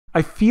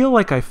I feel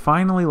like I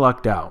finally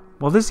lucked out.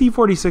 While this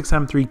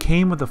E46 M3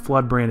 came with a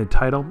Flood branded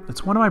title,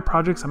 it's one of my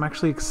projects I'm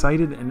actually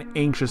excited and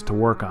anxious to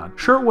work on.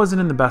 Sure, it wasn't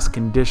in the best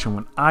condition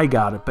when I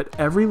got it, but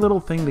every little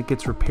thing that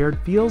gets repaired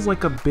feels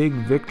like a big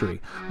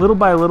victory. Little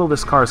by little,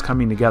 this car is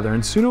coming together,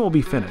 and soon it will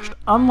be finished,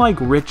 unlike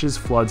Rich's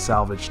Flood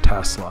Salvage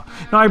Tesla.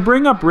 Now, I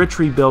bring up Rich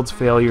Rebuild's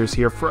failures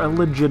here for a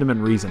legitimate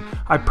reason.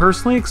 I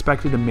personally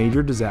expected a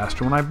major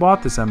disaster when I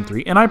bought this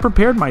M3, and I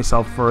prepared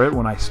myself for it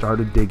when I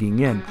started digging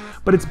in,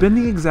 but it's been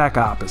the exact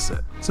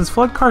opposite. Since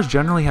Flood cars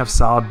generally have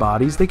solid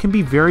bodies, they can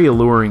be very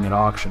alluring at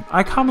auction.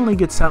 I commonly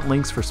get sent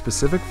links for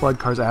specific Flood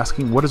cars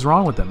asking what is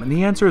wrong with them, and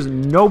the answer is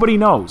nobody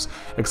knows,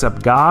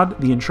 except God,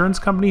 the insurance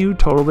company who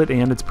totaled it,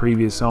 and its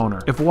previous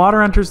owner. If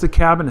water enters the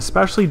cabin,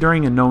 especially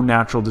during a known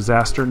natural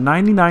disaster,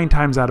 99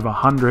 times out of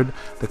 100,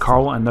 the car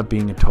will end up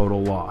being a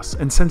total loss.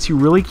 And since you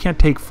really can't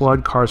take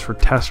Flood cars for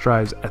test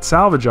drives at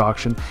salvage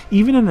auction,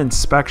 even an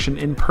inspection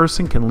in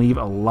person can leave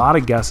a lot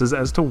of guesses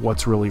as to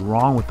what's really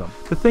wrong with them.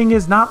 The thing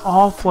is, not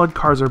all Flood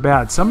cars are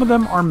bad. Some of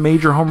them are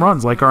major home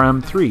runs like our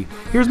M3.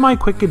 Here's my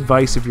quick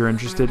advice if you're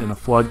interested in a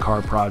Flood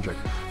car project.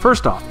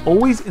 First off,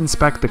 always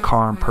inspect the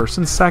car in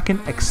person.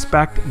 Second,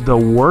 expect the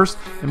worst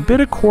and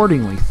bid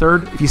accordingly.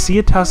 Third, if you see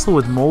a Tesla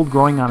with mold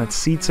growing on its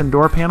seats and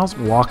door panels,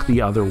 walk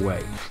the other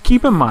way.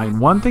 Keep in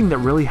mind, one thing that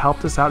really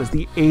helped us out is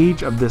the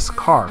age of this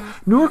car.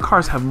 Newer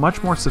cars have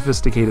much more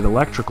sophisticated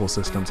electrical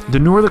systems. The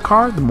newer the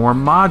car, the more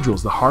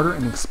modules, the harder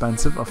and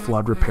expensive a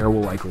Flood repair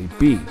will likely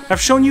be.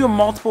 I've shown you in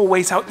multiple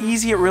ways how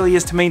easy it really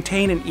is to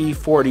maintain an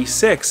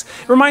E46.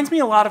 It reminds me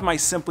a lot of my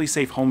Simply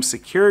Safe home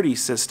security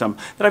system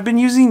that I've been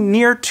using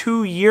near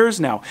 2 years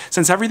now.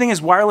 Since everything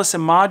is wireless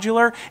and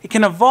modular, it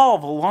can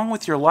evolve along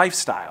with your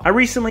lifestyle. I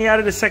recently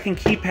added a second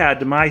keypad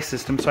to my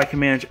system so I can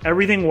manage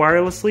everything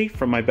wirelessly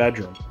from my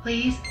bedroom.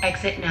 Please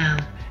exit now.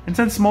 And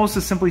since most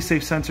of the Simply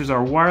Safe sensors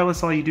are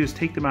wireless, all you do is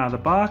take them out of the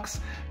box,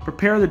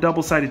 prepare the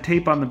double-sided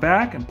tape on the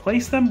back, and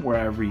place them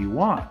wherever you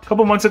want. A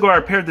couple months ago, I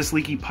repaired this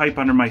leaky pipe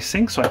under my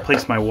sink, so I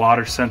placed my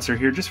water sensor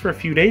here just for a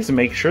few days to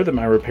make sure that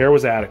my repair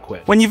was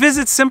adequate. When you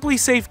visit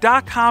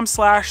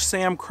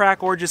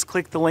simplysafe.com/samcrack or just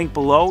click the link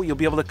below, you'll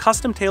be able to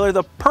custom tailor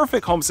the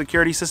perfect home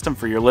security system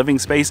for your living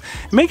space.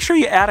 Make sure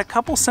you add a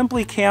couple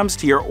Simply cams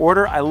to your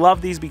order. I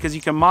love these because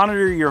you can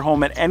monitor your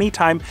home at any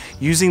time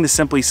using the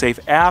Simply Safe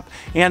app,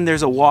 and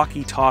there's a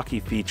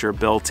walkie-talkie feature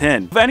built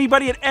in. If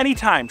anybody at any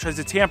time tries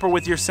to tamper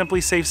with your Simply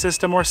Safe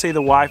system or say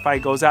the Wi-Fi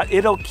goes out,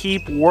 it'll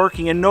keep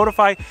working and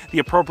notify the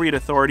appropriate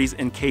authorities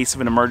in case of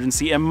an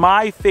emergency. And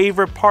my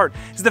favorite part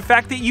is the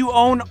fact that you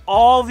own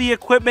all the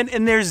equipment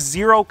and there's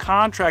zero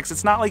contracts.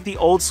 It's not like the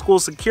old school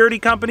security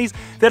companies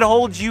that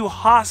hold you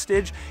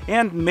hostage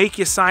and make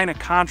you sign a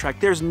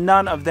contract. There's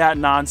none of that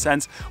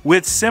nonsense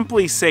with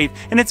Simply Safe,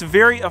 and it's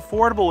very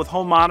affordable with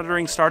home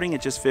monitoring starting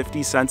at just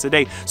 50 cents a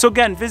day. So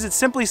again, visit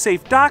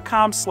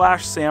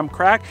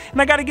simplysafe.com/samcrack,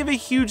 and I gotta give a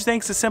huge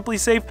thanks to Simply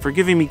Safe for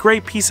giving me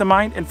great peace of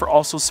mind and for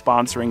also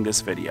sponsoring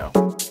this video.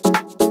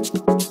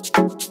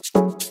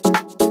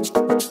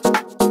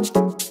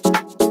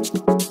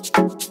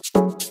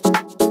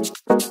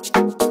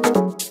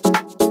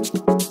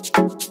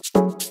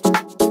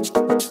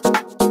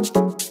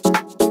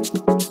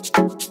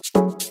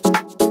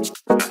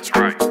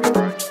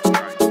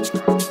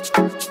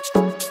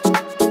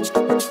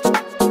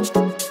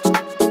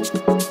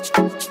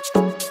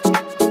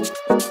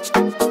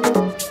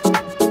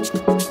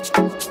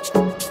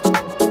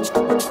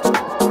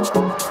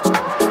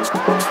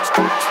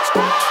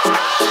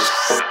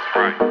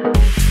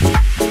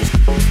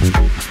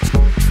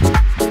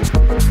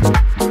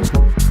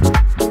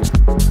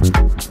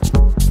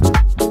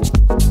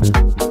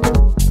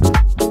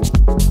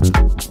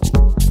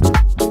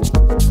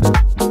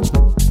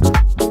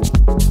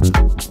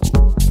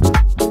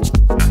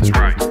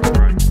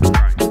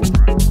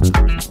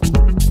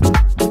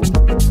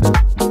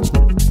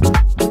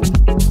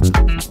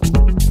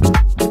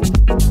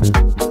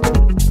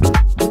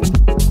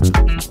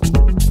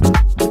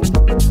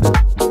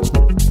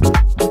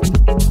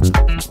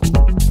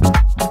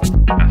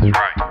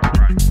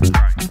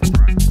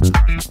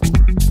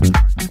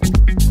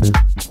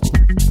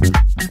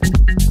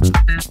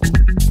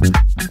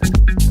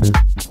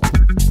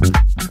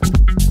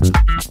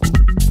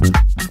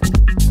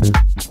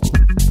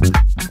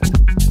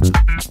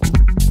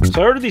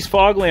 So I ordered these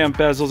fog lamp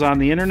bezels on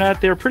the internet.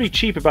 They were pretty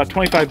cheap, about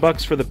 25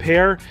 bucks for the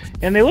pair,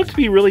 and they look to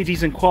be really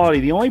decent quality.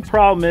 The only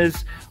problem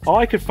is all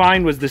I could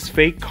find was this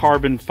fake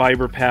carbon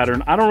fiber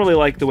pattern. I don't really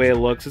like the way it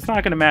looks. It's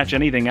not going to match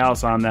anything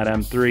else on that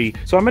M3.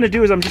 So what I'm going to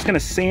do is I'm just going to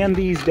sand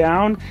these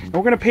down, and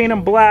we're going to paint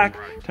them black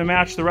to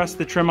match the rest of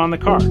the trim on the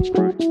car.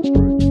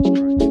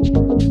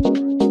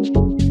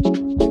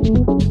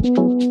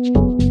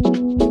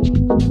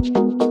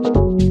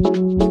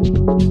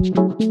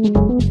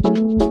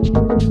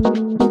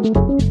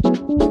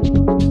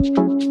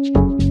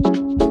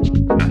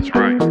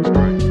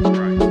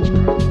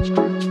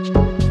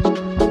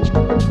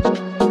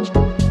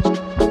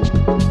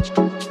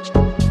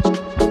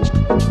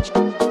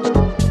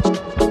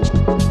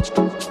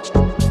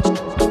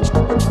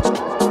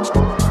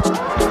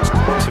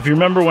 If you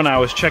remember when I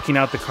was checking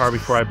out the car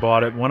before I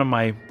bought it, one of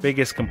my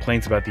biggest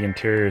complaints about the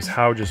interior is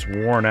how just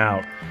worn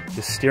out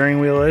the steering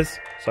wheel is.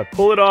 So I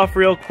pulled it off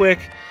real quick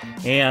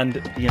and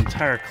the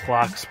entire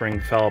clock spring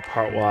fell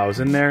apart while I was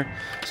in there.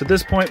 So at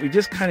this point, we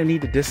just kind of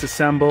need to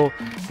disassemble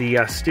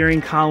the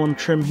steering column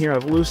trim here.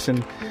 I've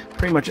loosened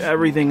pretty much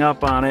everything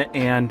up on it,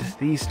 and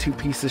these two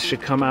pieces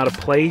should come out of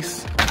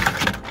place.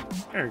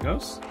 There it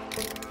goes.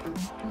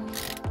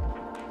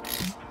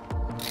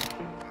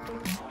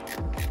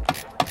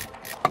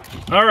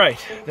 All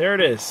right, there it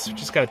is.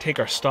 Just got to take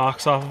our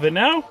stocks off of it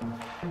now,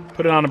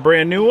 put it on a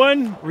brand new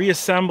one,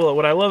 reassemble it.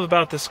 What I love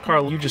about this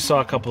car, you just saw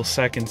a couple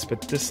seconds,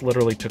 but this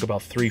literally took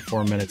about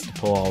 3-4 minutes to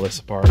pull all this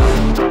apart.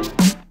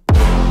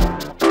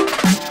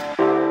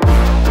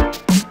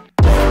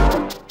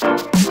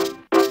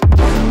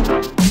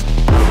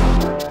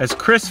 As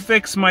Chris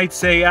Fix might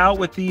say, out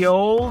with the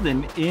old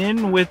and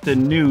in with the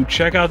new.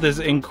 Check out this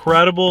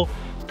incredible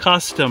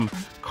custom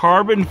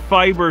carbon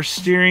fiber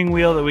steering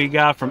wheel that we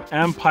got from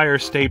Empire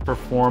State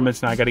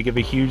Performance. Now I got to give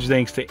a huge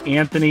thanks to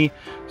Anthony,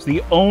 who's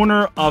the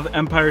owner of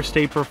Empire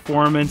State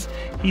Performance.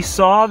 He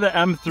saw the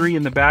M3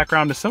 in the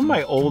background of some of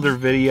my older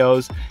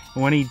videos,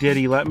 and when he did,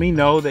 he let me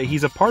know that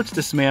he's a parts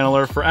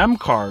dismantler for M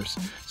cars.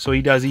 So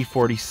he does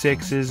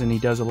E46s and he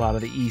does a lot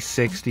of the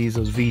E60s,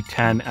 those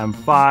V10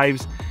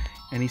 M5s.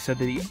 And he said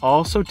that he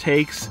also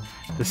takes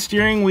the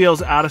steering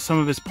wheels out of some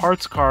of his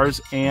parts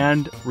cars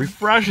and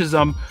refreshes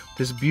them with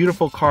this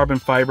beautiful carbon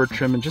fiber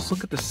trim. And just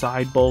look at the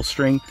side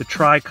bolstering, the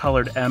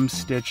tri-colored M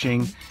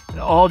stitching. It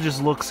all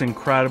just looks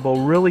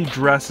incredible, really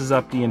dresses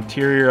up the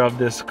interior of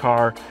this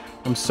car.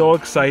 I'm so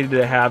excited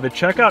to have it.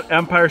 Check out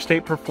Empire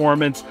State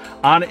Performance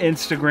on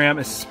Instagram,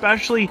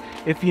 especially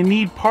if you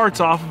need parts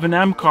off of an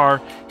M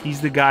car.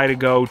 He's the guy to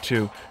go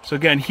to. So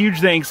again, huge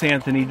thanks,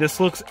 Anthony. This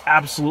looks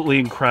absolutely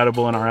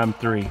incredible in our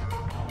M3.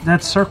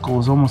 That circle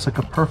is almost like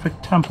a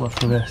perfect template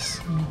for this.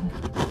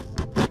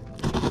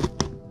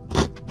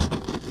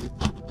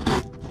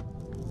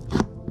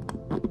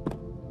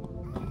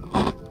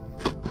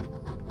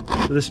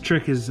 So this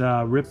trick is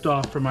ripped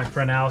off from my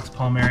friend Alex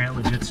Palmieri at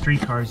Legit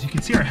Street Cars. You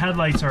can see our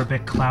headlights are a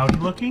bit cloudy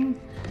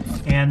looking,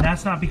 and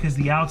that's not because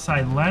the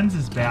outside lens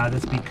is bad,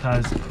 it's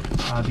because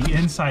the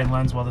inside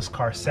lens, while this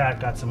car sat,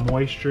 got some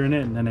moisture in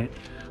it, and then it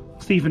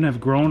must even have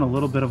grown a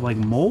little bit of like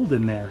mold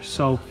in there.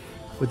 So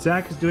what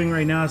Zach is doing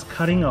right now is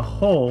cutting a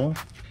hole,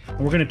 and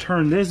we're going to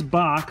turn this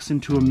box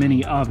into a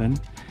mini oven,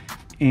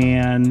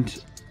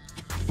 and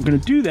we're going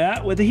to do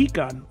that with a heat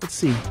gun. Let's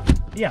see.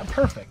 Yeah,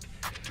 perfect.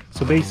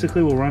 So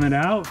basically we'll run it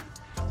out,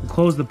 we'll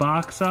close the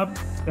box up.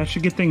 That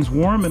should get things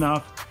warm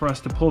enough for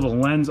us to pull the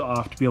lens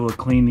off to be able to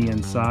clean the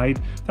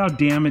inside without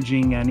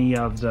damaging any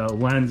of the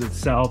lens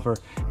itself or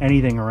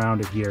anything around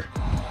it here.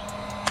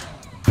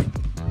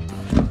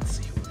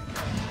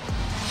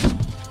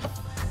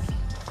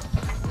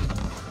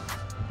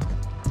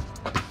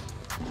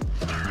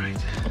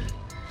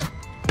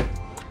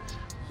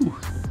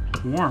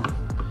 Warm.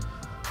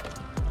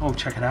 Oh,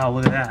 check it out.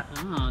 Look at that.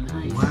 Oh,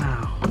 nice.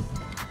 Wow.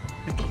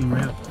 That came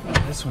right up. Oh,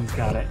 this one's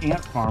got an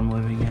ant farm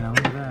living in it.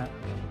 Look at that.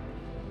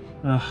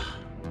 Ugh.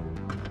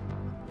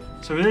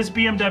 So for this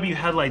BMW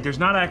headlight, there's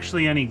not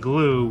actually any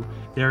glue.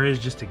 There is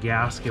just a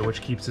gasket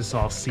which keeps this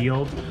all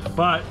sealed.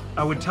 But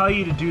I would tell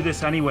you to do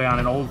this anyway on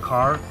an old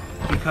car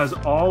because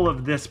all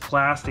of this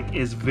plastic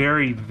is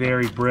very,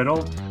 very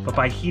brittle. But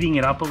by heating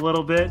it up a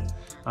little bit,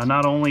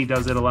 not only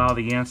does it allow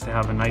the ants to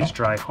have a nice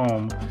dry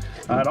home,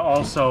 it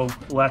also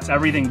lets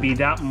everything be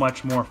that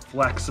much more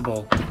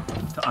flexible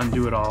to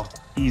undo it all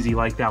easy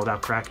like that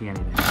without cracking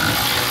anything.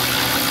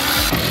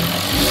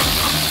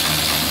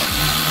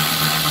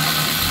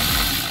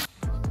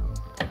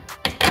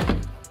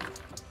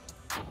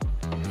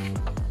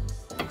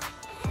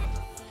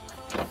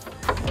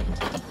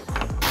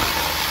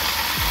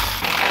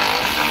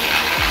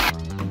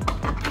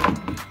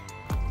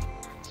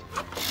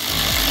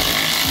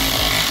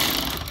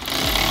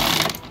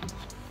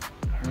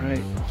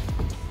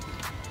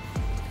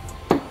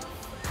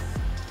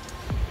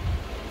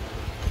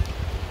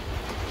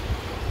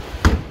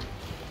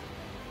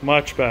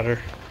 Much better.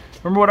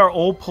 Remember what our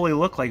old pulley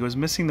looked like? It was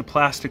missing the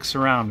plastic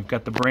surround. We've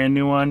got the brand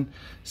new one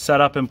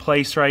set up in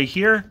place right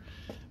here.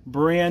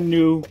 Brand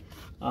new,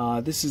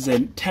 this is a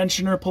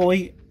tensioner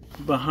pulley.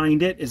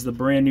 Behind it is the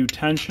brand new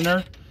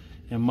tensioner.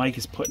 And Mike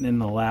is putting in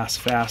the last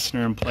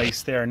fastener in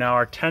place there. Now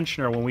our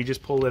tensioner, when we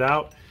just pulled it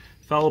out,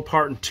 fell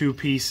apart in 2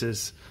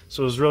 pieces.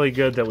 So it was really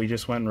good that we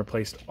just went and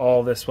replaced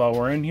all this while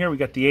we're in here. We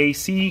got the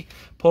AC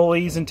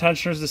pulleys and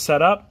tensioners to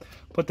set up.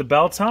 Put the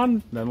belts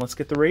on, then let's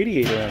get the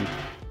radiator in.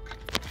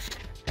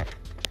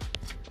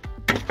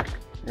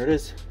 There it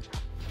is.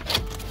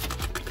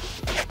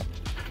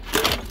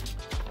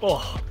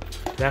 Oh,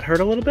 that hurt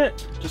a little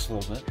bit? Just a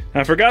little bit.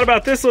 I forgot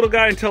about this little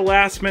guy until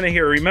last minute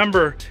here.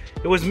 Remember,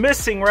 it was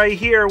missing right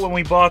here when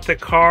we bought the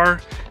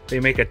car. They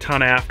make a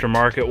ton of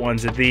aftermarket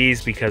ones of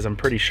these because I'm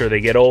pretty sure they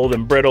get old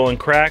and brittle and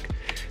crack.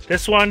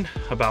 This one,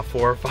 about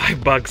 $4 or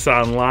 $5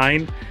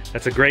 online.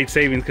 That's a great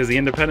savings because the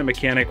independent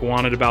mechanic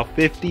wanted about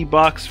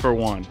 $50 for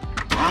one.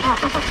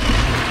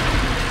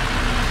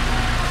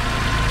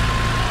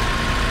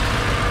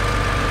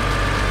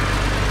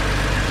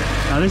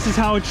 Now this is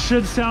how it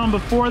should sound.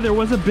 Before there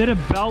was a bit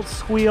of belt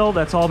squeal.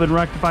 That's all been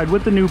rectified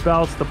with the new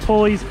belts, the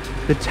pulleys,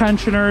 the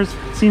tensioners.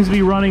 Seems to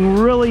be running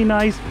really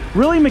nice.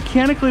 Really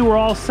mechanically we're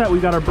all set.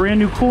 We've got our brand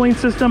new cooling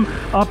system,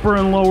 upper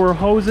and lower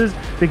hoses.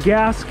 The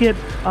gasket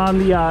on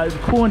the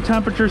coolant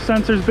temperature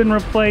sensor has been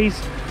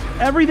replaced.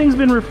 Everything's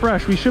been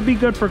refreshed. We should be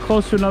good for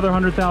close to another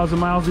 100,000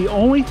 miles. The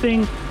only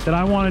thing that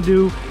I want to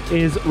do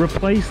is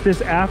replace this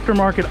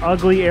aftermarket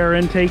ugly air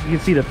intake. You can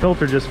see the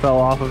filter just fell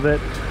off of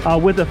it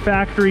with a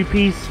factory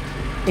piece.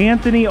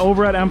 Anthony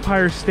over at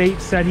Empire State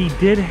said he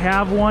did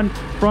have one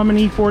from an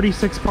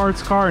E46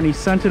 parts car, and he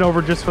sent it over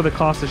just for the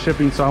cost of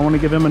shipping. So I want to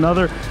give him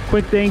another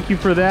quick thank you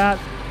for that.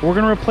 We're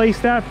going to replace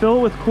that, fill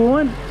it with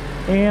coolant,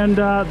 and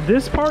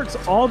this part's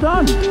all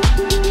done.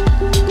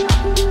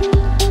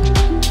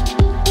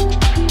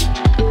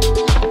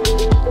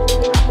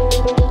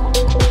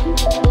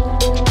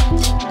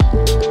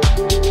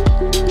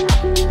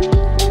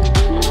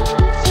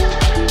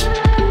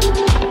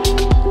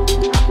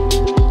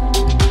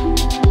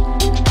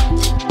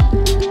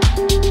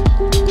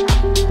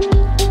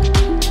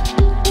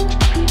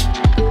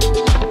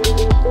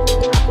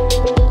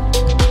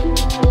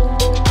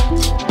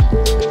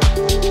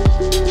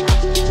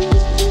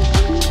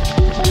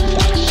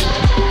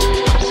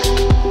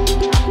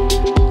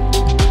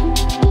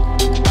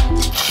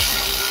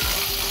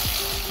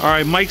 All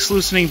right, Mike's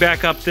loosening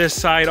back up this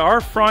side.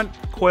 Our front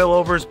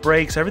coilovers,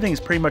 brakes, everything's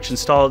pretty much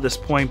installed at this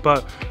point,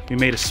 but we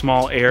made a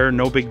small error.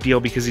 No big deal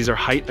because these are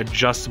height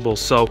adjustable.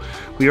 So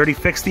we already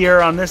fixed the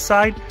error on this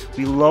side.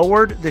 We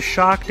lowered the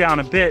shock down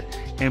a bit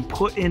and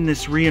put in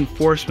this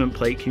reinforcement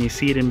plate. Can you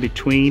see it in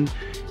between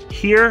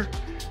here?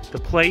 The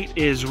plate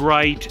is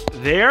right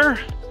there.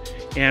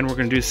 And we're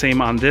gonna do the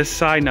same on this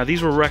side. Now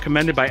these were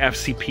recommended by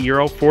FCP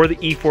Euro for the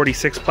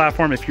E46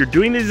 platform. If you're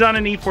doing these on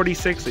an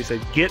E46, they said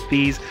get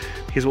these,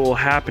 because what will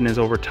happen is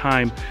over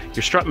time,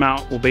 your strut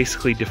mount will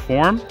basically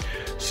deform.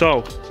 So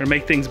we're gonna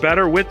make things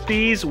better with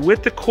these,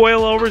 with the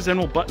coilovers, then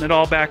we'll button it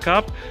all back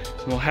up.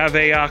 And we'll have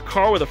a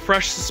car with a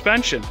fresh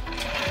suspension.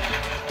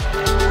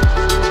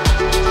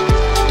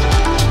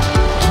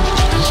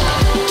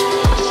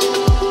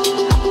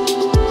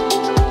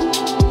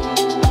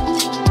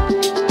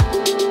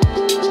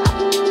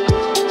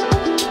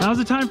 Now's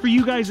the time for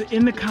you guys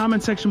in the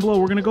comment section below.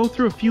 We're gonna go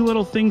through a few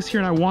little things here,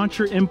 and I want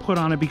your input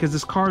on it because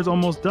this car is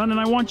almost done, and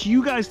I want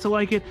you guys to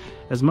like it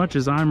as much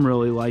as I'm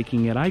really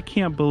liking it. I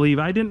can't believe,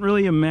 I didn't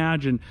really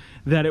imagine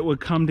that it would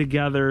come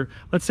together,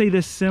 let's say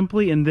this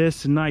simply and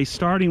this nice,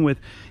 starting with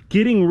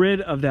getting rid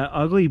of that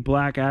ugly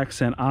black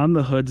accent on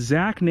the hood.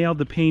 Zach nailed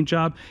the paint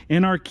job,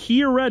 and our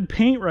Kia red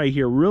paint right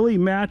here really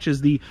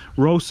matches the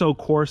Rosso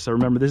Corsa.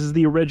 Remember, this is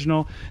the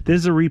original. This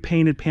is a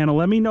repainted panel.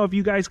 Let me know if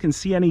you guys can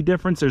see any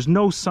difference. There's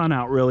no sun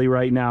out really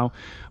right now,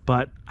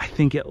 but I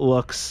think it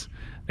looks,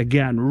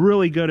 again,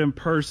 really good in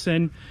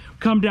person.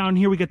 Come down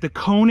here, we get the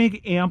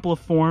Koenig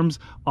ampliforms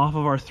off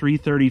of our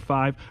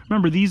 335.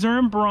 Remember, these are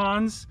in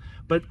bronze,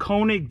 but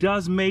Koenig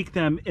does make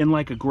them in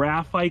like a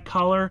graphite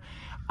color.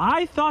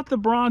 I thought the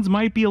bronze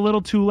might be a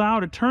little too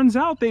loud. It turns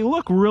out they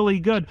look really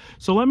good.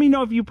 So let me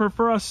know if you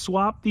prefer us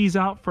swap these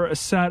out for a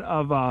set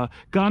of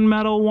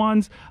gunmetal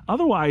ones.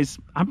 Otherwise,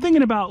 I'm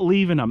thinking about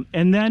leaving them.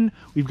 And then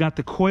we've got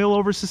the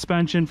coilover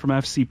suspension from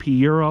FCP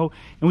Euro,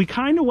 and we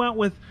kind of went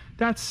with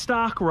that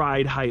stock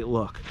ride height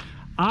look.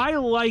 I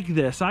like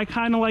this. I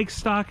kind of like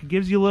stock. It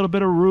gives you a little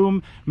bit of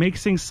room,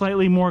 makes things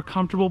slightly more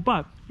comfortable,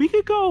 but we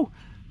could go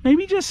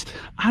maybe just,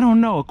 I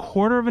don't know, a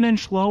quarter of an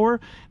inch lower.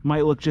 It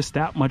might look just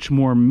that much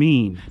more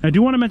mean. Now, I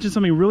do want to mention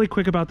something really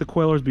quick about the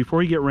coilers before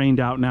we get rained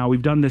out now.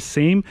 We've done the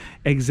same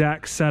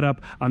exact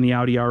setup on the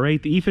Audi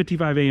R8, the E55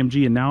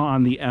 AMG, and now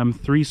on the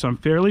M3, so I'm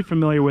fairly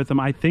familiar with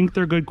them. I think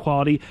they're good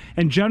quality,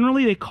 and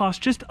generally they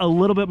cost just a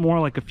little bit more,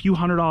 like a few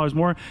 $100s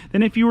more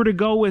than if you were to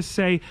go with,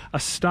 say, a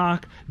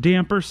stock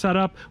damper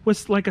setup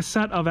with like a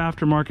set of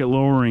aftermarket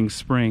lowering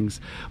springs.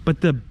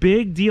 But the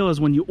big deal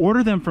is when you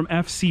order them from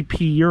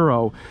FCP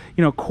Euro,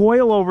 you know,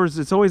 coilovers,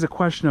 it's always a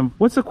question of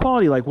what's the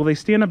quality like? Will they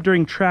stand up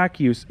during track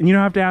use? And you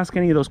don't have to ask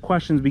any of those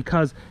questions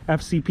because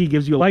FCP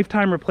gives you a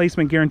lifetime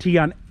replacement guarantee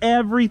on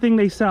everything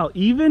they sell,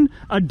 even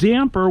a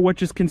damper,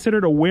 which is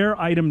considered a wear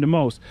item to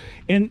most.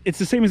 And it's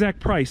the same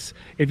exact price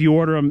if you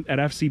order them at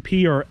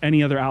FCP or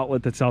any other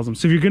outlet that sells them.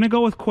 So if you're gonna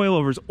go with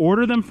coilovers,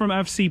 order them from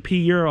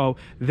FCP Euro.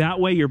 That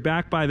way you're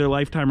backed by their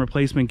lifetime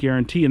replacement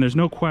guarantee, and there's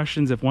no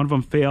questions if one of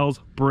them fails,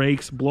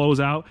 breaks,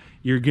 blows out,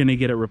 you're gonna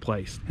get it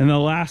replaced. And the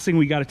last thing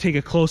we gotta take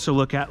a closer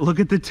look at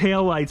the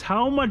tail lights.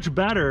 How much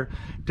better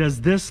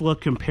does this look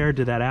compared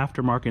to that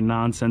aftermarket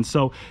nonsense?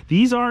 So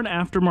these are an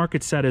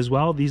aftermarket set as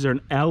well. These are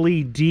an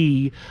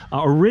LED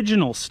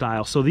original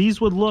style. So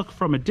these would look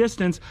from a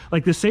distance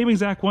like the same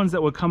exact ones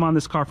that would come on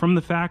this car from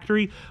the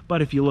factory,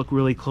 but if you look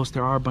really close,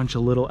 there are a bunch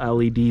of little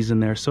LEDs in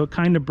there. So it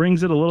kind of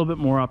brings it a little bit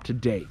more up to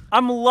date.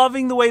 I'm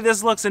loving the way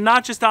this looks, and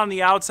not just on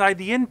the outside,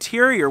 the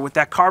interior with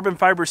that carbon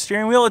fiber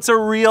steering wheel, it's a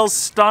real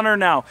stunner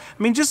now.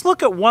 I mean, just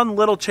look at one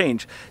little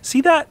change. See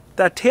that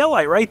that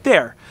taillight right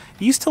there.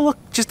 It used to look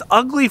just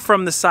ugly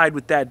from the side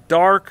with that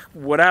dark,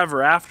 whatever,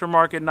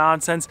 aftermarket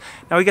nonsense.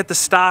 Now we get the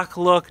stock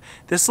look.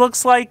 This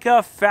looks like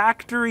a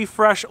factory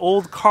fresh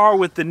old car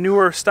with the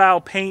newer style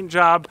paint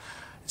job.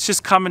 It's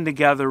just coming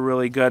together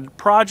really good.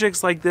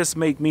 Projects like this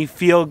make me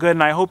feel good,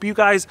 and I hope you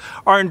guys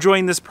are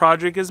enjoying this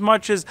project as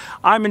much as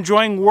I'm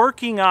enjoying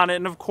working on it.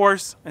 And of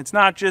course, it's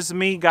not just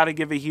me. Got to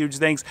give a huge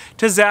thanks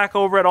to Zach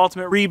over at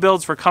Ultimate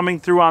Rebuilds for coming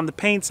through on the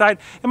paint side,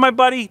 and my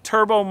buddy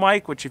Turbo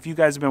Mike, which if you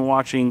guys have been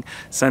watching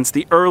since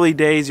the early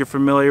days, you're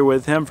familiar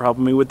with him for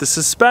helping me with the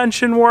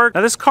suspension work.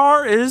 Now this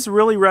car is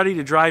really ready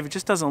to drive. It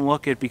just doesn't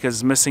look it because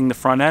it's missing the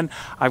front end.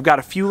 I've got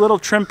a few little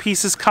trim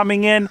pieces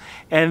coming in,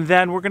 and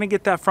then we're going to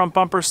get that front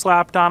bumper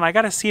slapped on. I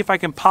got to see if I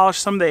can polish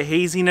some of the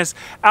haziness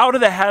out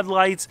of the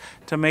headlights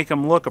to make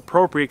them look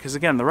appropriate, because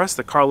again, the rest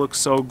of the car looks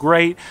so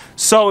great.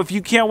 So if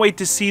you can't wait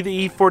to see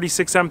the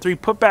E46 M3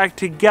 put back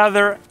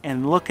together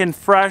and looking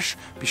fresh,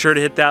 be sure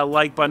to hit that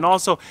like button.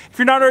 Also, if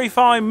you're not already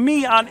following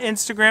me on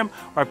Instagram,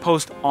 where I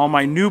post all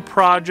my new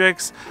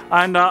projects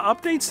and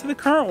updates to the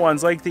current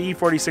ones like the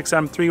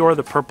E46 M3 or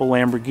the purple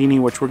Lamborghini,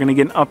 which we're going to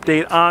get an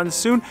update on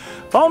soon,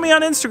 follow me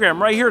on Instagram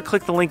right here.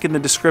 Click the link in the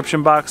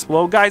description box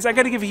below. Guys, I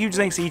got to give a huge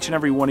thanks to each and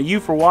every one of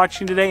you for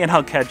watching today, and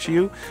I'll catch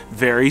you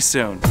very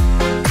soon.